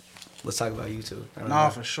 let's talk about YouTube. I don't Nah,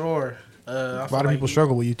 know. for sure. A lot of people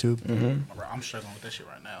struggle with YouTube. Mm-hmm. Bro, I'm struggling with that shit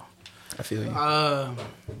right now. I feel you.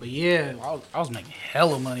 But yeah, I was making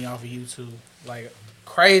hella money off of YouTube, like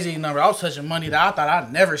crazy number. I was touching money that I thought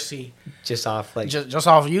I'd never see. Just off like Just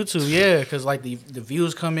off of YouTube, yeah, because like the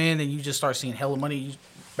views come in and you just start seeing hella money,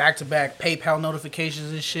 back to back PayPal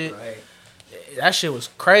notifications and shit. right. That shit was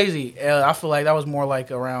crazy. I feel like that was more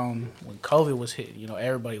like around when COVID was hit. You know,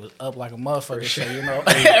 everybody was up like a motherfucker. sure. So, you know,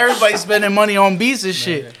 everybody spending money on beats and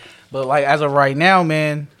shit. Man. But like as of right now,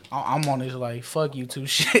 man, I'm on this like fuck YouTube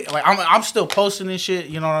shit. Like I'm still posting this shit.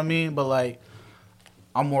 You know what I mean? But like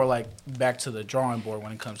I'm more like back to the drawing board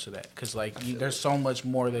when it comes to that. Cause like there's so much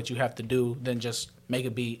more that you have to do than just make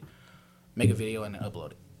a beat, make a video, and then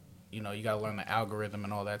upload it. You know, you gotta learn the algorithm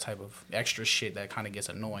and all that type of extra shit that kind of gets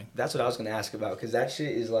annoying. That's what I was gonna ask about, because that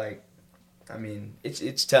shit is like, I mean,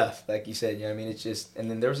 it's tough, like you said. You know what I mean? It's just, and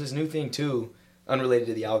then there was this new thing too, unrelated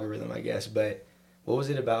to the algorithm, I guess. But what was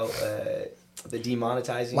it about the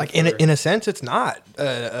demonetizing? Like in a sense, it's not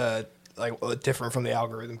different from the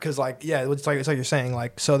algorithm, because like it's like you're saying,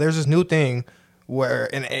 like, so there's this new thing where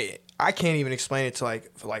I can't even explain it to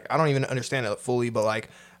like I don't even understand it fully, but like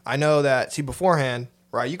I know that beforehand.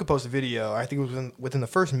 Right, you could post a video. I think it was within the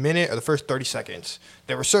first minute or the first 30 seconds.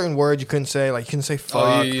 There were certain words you couldn't say, like you couldn't say fuck.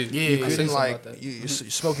 Oh, yeah. You I seen couldn't something like about that. you're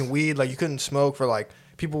smoking weed. Like you couldn't smoke for like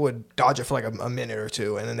people would dodge it for like a minute or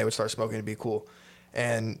two, and then they would start smoking to be cool.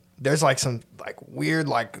 And there's like some like weird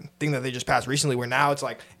like thing that they just passed recently where now it's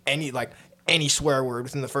like any swear word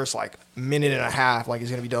within the first like minute and a half like is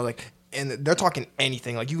gonna be done like, and they're talking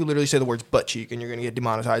anything, like you could literally say the words butt cheek and you're gonna get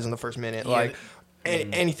demonetized in the first minute. Yeah. Like.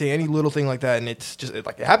 Anything, any little thing like that, and it's just it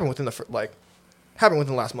happened within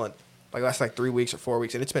the last month, like last 3 weeks or 4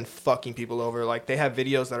 weeks, and it's been fucking people over. Like they have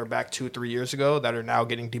videos that are back 2-3 years ago that are now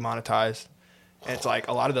getting demonetized, and it's like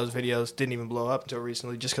a lot of those videos didn't even blow up until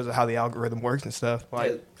recently just because of how the algorithm works and stuff.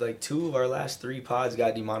 Like 2 of our last 3 pods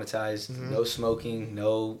got demonetized. Mm-hmm. No smoking,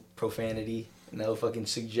 no profanity, no fucking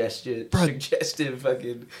suggestive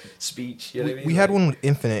fucking speech. You know what I mean? we had one with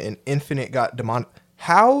Infinite, and Infinite got demonetized.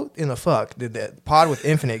 How in the fuck did that pod with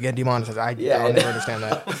Infinite get demonetized? I'll never understand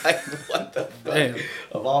that. Like, what the fuck? Damn.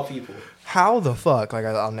 Of all people. How the fuck? Like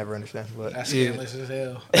I'll never understand. But That's Yeah. endless as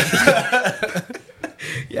hell.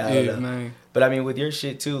 Yeah, I don't know. Man. But I mean, with your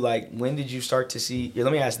shit too, like, when did you start to see? Here,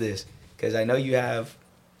 let me ask this, because I know you have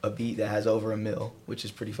a beat that has over 1 mil, which is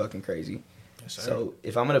pretty fucking crazy. Yes, sir. So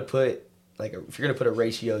if I'm gonna put if you're gonna put a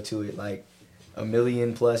ratio to it, like 1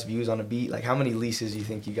 million plus views on a beat, like how many leases do you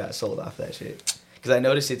think you got sold off that shit? Because I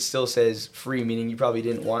noticed it still says free, meaning you probably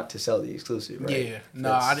didn't want to sell the exclusive, right? Yeah,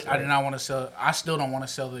 no, I did not want to sell. I still don't want to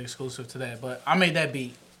sell the exclusive to that. But I made that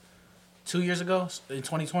beat 2 years ago in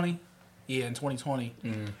 2020. Yeah, in 2020.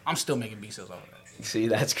 I'm still making beat sales off of that. See,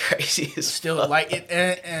 that's crazy. Still like it,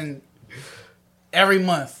 and every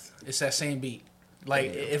month it's that same beat.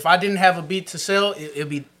 Like if I didn't have a beat to sell,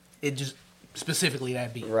 it just specifically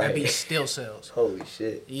that beat. Right. That beat still sells. Holy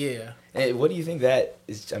shit. Yeah. And what do you think that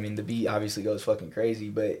is? I mean, the beat obviously goes fucking crazy,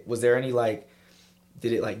 but was there any like,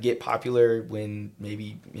 did it like get popular when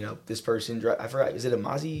maybe, you know, this person, I forgot, is it a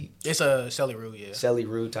Mozzie? It's a Celly Rue, yeah. Celly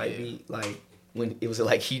Rue type beat? Like, when it was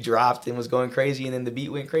like he dropped and was going crazy and then the beat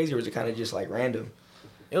went crazy, or was it kind of just like random?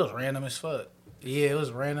 It was random as fuck. Yeah, it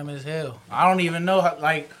was random as hell. I don't even know how,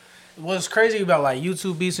 like, what's crazy about like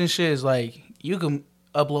YouTube beats and shit is like you can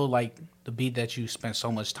upload like the beat that you spent so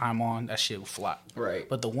much time on, that shit will flop. Right.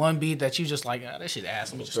 But the one beat that you just like, that shit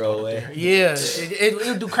ass, let me just throw throw it away. there. Yeah,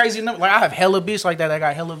 it'll do crazy numbers. Like I have hella beats like that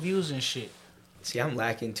got hella views and shit. See, I'm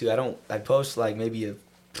lacking too. I post like maybe a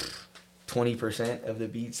 20% of the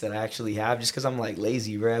beats that I actually have just because I'm like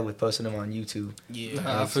lazy, bro, with posting them on YouTube.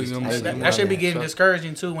 Yeah. I feel you. That should be getting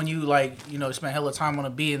discouraging too when you like, you know, spend hella time on a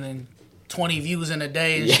beat and then 20 views in a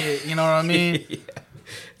day and shit. You know what I mean? Yeah.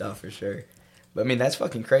 No, for sure. But I mean, that's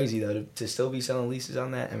fucking crazy though to still be selling leases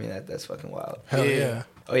on that. I mean, that's fucking wild. Hell yeah.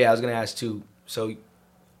 Oh yeah, I was gonna ask too. So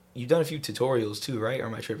you've done a few tutorials too, right? Or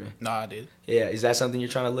am I tripping? No, I did. Yeah, is that something you're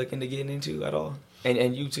trying to look into getting into at all?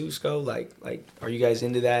 And you too, Sco? Like, are you guys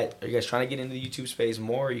into that? Are you guys trying to get into the YouTube space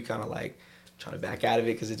more? Or are you kind of like trying to back out of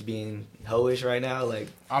it because it's being hoish right now? Like,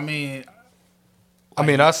 I mean,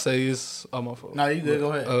 I say it's. Oh, my fault. no, you good.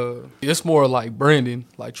 Go ahead. It's more like branding,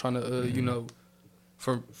 like trying to, you know,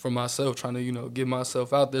 for myself, trying to, you know, get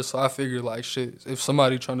myself out there. So I figure like shit. If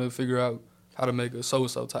somebody trying to figure out how to make a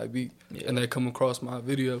so-and-so type beat and they come across my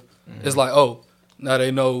video, it's like, oh, now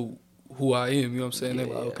they know who I am. You know what I'm saying? They're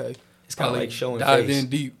like, okay. It's kind of like showing dive face. in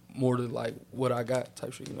deep more to like what I got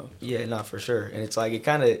type shit, you know? Yeah, no, for sure. And it's like, it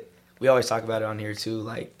kind of, we always talk about it on here too,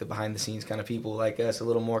 like the behind the scenes kind of people like us a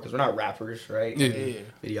little more because we're not rappers, right? Yeah.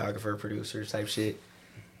 Videographer, producers type shit.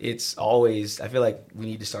 It's always, I feel like we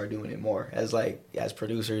need to start doing it more as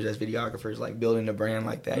producers, as videographers, like building a brand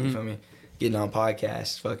like that, you feel me? Getting on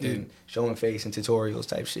podcasts, fucking showing face and tutorials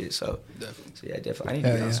type shit. So, definitely. I need to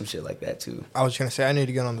get on some shit like that too. I was just gonna say I need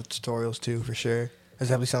to get on the tutorials too for sure. That's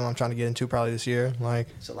definitely something I'm trying to get into probably this year. Like,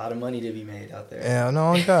 it's a lot of money to be made out there. Yeah,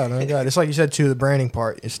 no, oh God. It's like you said too. The branding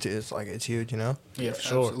part is it's huge, you know. Yeah, for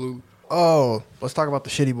sure. Absolutely. Oh, let's talk about the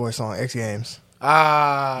Shitty Boy song, X Games.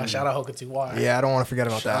 Shout out Hoka T.Y. Yeah, I don't want to forget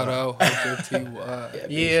about Shout that. out Hoka T.Y.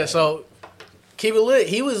 Yeah, so keep it lit.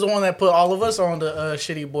 He was the one that put all of us on the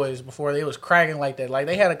Shitty Boys before they was cracking like that. Like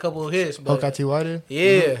they had a couple of hits, but Hoka T.Y. did?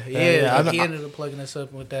 Yeah. He ended up plugging us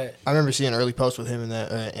up with that. I remember seeing early posts with him in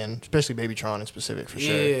that, and especially Babytron in specific for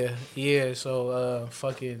sure. Yeah. So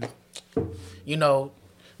fucking, you know,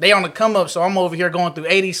 they on the come up. So I'm over here going through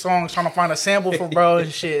 80 songs trying to find a sample for bro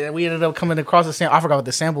and shit. And we ended up coming across the sample. I forgot what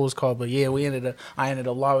the sample was called, but yeah, I ended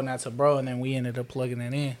up lobbing that to bro, and then we ended up plugging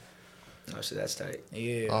it in. Oh, shit, that's tight.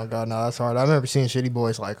 Yeah. Oh God, no, that's hard. I remember seeing Shitty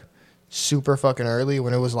Boys like super fucking early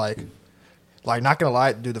when it was like not gonna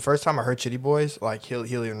lie, dude. The first time I heard Shitty Boys, like he'll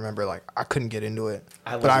even remember like I couldn't get into it.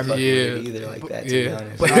 I wasn't either like that, to be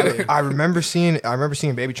honest. But I remember seeing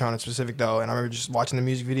Babytron in specific though, and I remember just watching the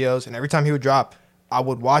music videos, and every time he would drop, I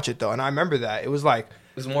would watch it though, and I remember that it was like.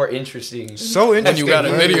 It was more interesting. So interesting. And you got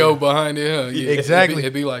a video behind it, huh? Yeah, exactly.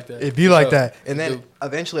 It'd be like that. It'd be like that. And then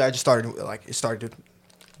eventually I just started, like, it started to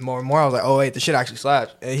more and more. I was like, oh, wait, the shit actually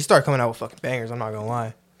slaps. And he started coming out with fucking bangers. I'm not going to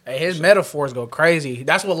lie. Hey, his metaphors go crazy.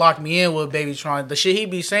 That's what locked me in with Babytron. The shit he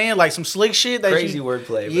be saying, like some slick shit. That Crazy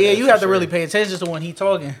wordplay. Yeah, you have to really pay attention to when he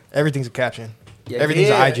talking. Everything's a caption. Yeah, Everything's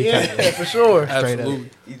an IG caption. Yeah, for sure. Absolutely.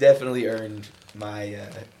 You definitely earned my,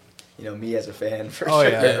 me as a fan for Oh, sure.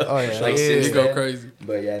 yeah. Oh, yeah. Like, You since go then. crazy.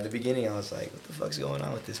 But yeah, in the beginning, I was like, what the fuck's going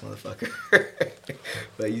on with this motherfucker?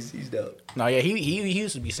 But he's dope. No, yeah, he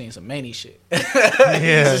used to be saying some many shit. Yeah,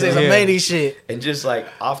 he used to say some many shit. And just like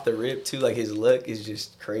off the rip too, like his look is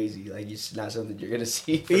just crazy. Like it's not something you're gonna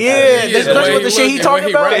see. Yeah, especially with the shit he talking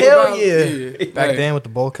about. Hell yeah. Back then with the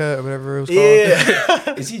bowl cut or whatever it was called.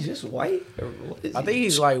 Yeah. Is he just white? Or what is I think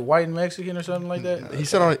he's like white and Mexican or something like that. He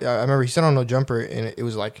said I remember he said on No Jumper, and it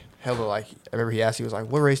was like hella like, I remember he asked, he was like,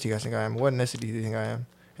 what race do you guys think I am? What ethnicity do you think I am?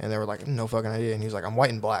 And they were like, no fucking idea. And he was like, I'm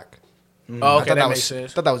white and black. Oh, okay, that makes was,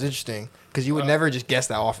 sense. I thought that was interesting because you would never just guess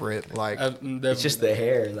that off of it. Like, It's just the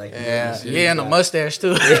hair, like Yeah, and the mustache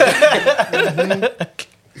too.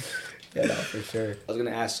 Yeah, no, for sure. I was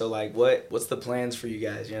gonna ask, so like, what's the plans for you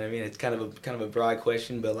guys? You know what I mean? It's kind of a broad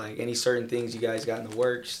question, but like, any certain things you guys got in the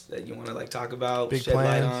works that you want to like talk about, big shed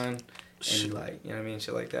plans. light on, and like, you know what I mean,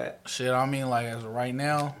 shit like that. Shit, I mean, like as of right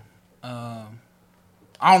now, I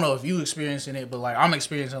don't know if you experiencing it, but like I'm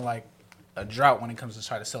experiencing like a drought when it comes to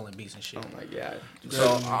try to selling beats and shit. Oh my god.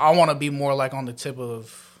 So I want to be more like on the tip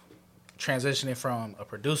of transitioning from a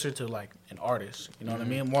producer to like an artist. You know what I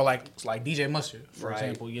mean? More like DJ Mustard, for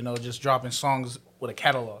example. You know, just dropping songs with a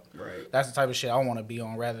catalog. Right. That's the type of shit I want to be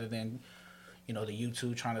on, rather than, you know, the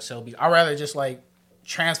YouTube trying to sell beats. I'd rather just like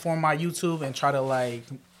transform my YouTube and try to like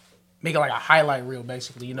make it like a highlight reel,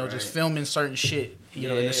 basically. You know, just filming certain shit. You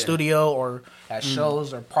know, in the studio or at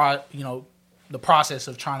shows or you know, the process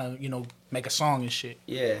of trying to, you know, make a song and shit.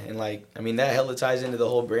 Yeah, and like, I mean, that hella ties into the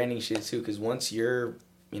whole branding shit too, because once you're,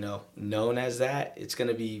 you know, known as that, it's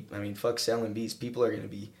gonna be, I mean, fuck selling beats. People are gonna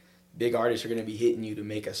be, big artists are gonna be hitting you to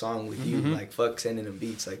make a song with you. Like, fuck sending them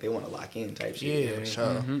beats. Like, they want to lock in type shit. Yeah, you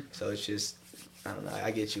know what I mean? So it's just, I don't know.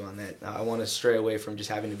 I get you on that. I want to stray away from just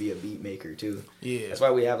having to be a beat maker too. Yeah, that's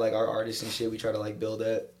why we have like our artists and shit. We try to like build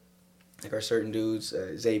up like our certain dudes.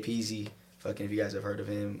 Zay Peasy, fucking, if you guys have heard of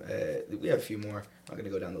him. We have a few more. I'm not gonna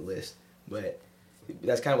go down the list, but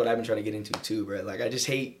that's kind of what I've been trying to get into too, bro. Like, I just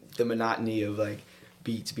hate the monotony of like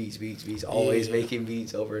beats, always making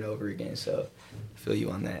beats over and over again. So I feel you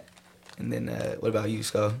on that. And then what about you,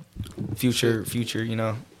 Sko? Future, you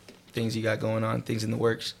know, things you got going on, things in the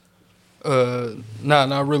works.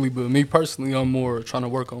 Not really, but me personally, I'm more trying to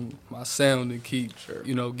work on my sound and keep,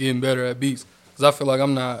 you know, getting better at beats. Cause I feel like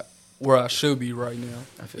I'm not where I should be right now.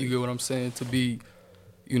 You get what I'm saying? To be,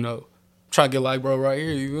 you know, trying to get like bro right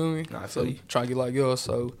here. You feel me? I feel you. Trying to get like yo.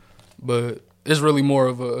 So, but it's really more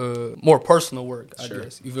of a more personal work, I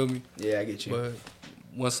guess. You feel me? Yeah, I get you. But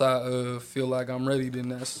once I feel like I'm ready, then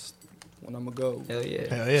that's when I'm gonna go. Hell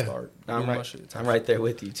yeah. Start I'm my shit. I'm right there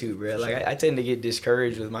with you too, bro. Like, I tend to get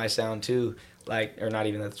discouraged with my sound too. Like, or not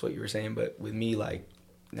even that's what you were saying, but with me, like,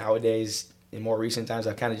 nowadays, in more recent times,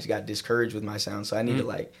 I've kind of just got discouraged with my sound. So I need to,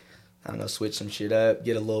 like, I don't know, switch some shit up,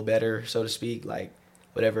 get a little better, so to speak, like,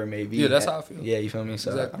 whatever it may be. Yeah, that's how I feel. Yeah, you feel me?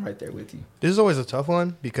 So exactly. I'm right there with you. This is always a tough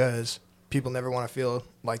one because people never want to feel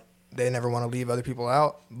like they never want to leave other people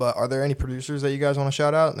out. But are there any producers that you guys want to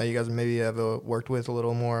shout out that you guys maybe have worked with a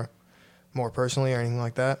little more personally or anything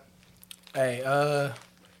like that? Hey,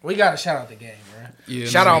 we got to shout out the game, bro. Yeah,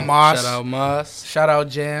 shout out Moss. Shout out Moss. Shout out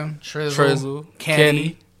Jam, Trizzle,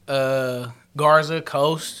 Kenny, Garza,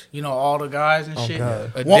 Coast, you know, all the guys and shit.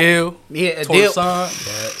 God. Adele. Yeah, Adele.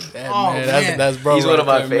 Man, that's bro. He's one of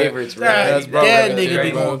my favorites, bro. That nigga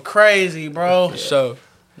be going crazy, bro. For sure.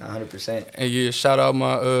 100%. And yeah, shout out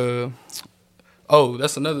my,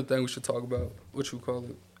 that's another thing we should talk about. What you call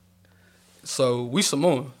it? So, we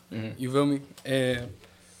Samoan. You feel me? And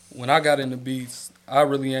when I got into beats, I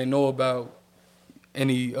really ain't know about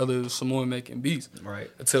any other Samoan making beats. Right.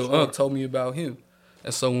 Until Unc told me about him.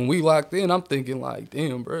 And so when we locked in, I'm thinking like,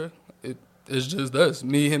 damn, bro, it's just us,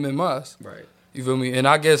 me, him, and Moss. Right. You feel me? And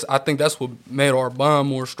I think that's what made our bond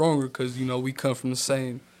more stronger because, you know, we come from the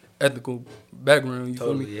same ethical background. You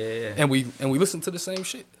feel me? Yeah. And we listen to the same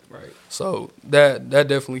shit. Right. So that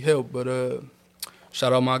definitely helped. But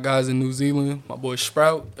shout out my guys in New Zealand, my boy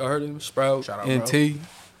Sprout. I heard him, Sprout, shout out, NT,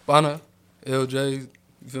 Bana, LJ.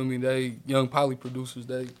 You feel me? They young poly producers.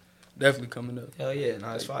 They definitely coming up. Hell yeah,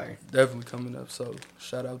 no, it's fire. Definitely coming up. So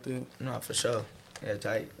shout out them. No, for sure. Yeah,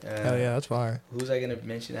 tight. Hell yeah, that's fire. Who was I gonna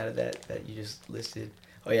mention out of that you just listed?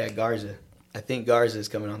 Oh yeah, Garza. I think Garza is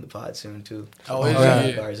coming on the pod soon too. Oh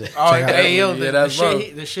yeah, Garza. Oh hey yo,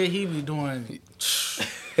 the shit he be doing.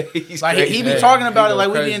 Like he be talking about it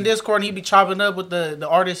like we be in Discord and he be chopping up with the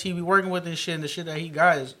artists he be working with and shit, and the shit that he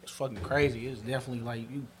got is fucking crazy. It's definitely like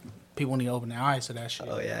people need to open their eyes to that shit.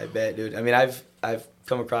 Oh yeah, I bet, dude. I mean, I've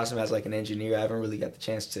come across him as like an engineer. I haven't really got the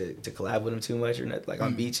chance to collab with him too much or not, like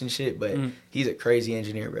on beats and shit, but he's a crazy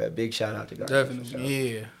engineer, bro. Big shout out to Garza.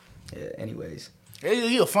 Definitely. Yeah. Anyways.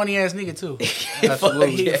 He a funny ass nigga too.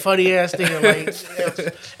 Absolutely. He a funny ass nigga. Like,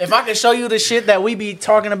 if I can show you the shit that we be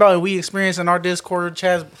talking about and we experience in our Discord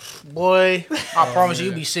chats, boy, I promise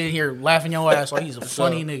you be sitting here laughing your ass like he's a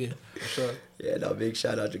funny nigga. Sure. Yeah, no, big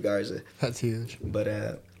shout out to Garza. That's huge. But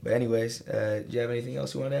anyways, do you have anything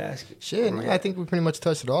else you want to ask? Shit, I think we pretty much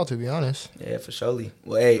touched it all, to be honest. Yeah, for surely.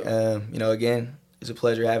 Well, hey, you know, again, it's a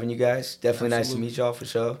pleasure having you guys. Definitely nice to meet y'all, for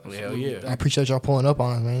sure. Hell yeah. I appreciate y'all pulling up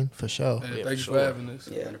on us, man, for sure. Yeah, thank you for having us.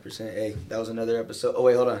 Yeah, 100%. Hey, that was another episode. Oh,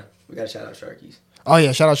 wait, hold on. We got to shout out Sharkies. Oh,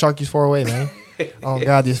 yeah, shout out Sharkies 408, man. Oh,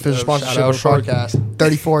 God, the official sponsorship of the podcast.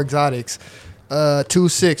 34 Exotics.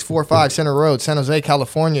 2645 Center Road, San Jose,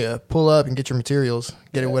 California. Pull up and get your materials.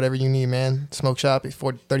 Get it whatever you need, man. Smoke shop,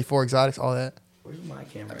 34 Exotics, all that. Where's my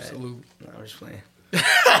camera at? Absolutely. No, I'm just playing.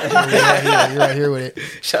 You're right here with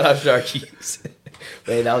it. Shout out Sharkies.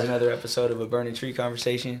 But hey, that was another episode of A Burning Tree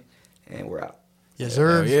Conversation, and we're out. Yes,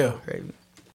 sir. Yeah. Crazy.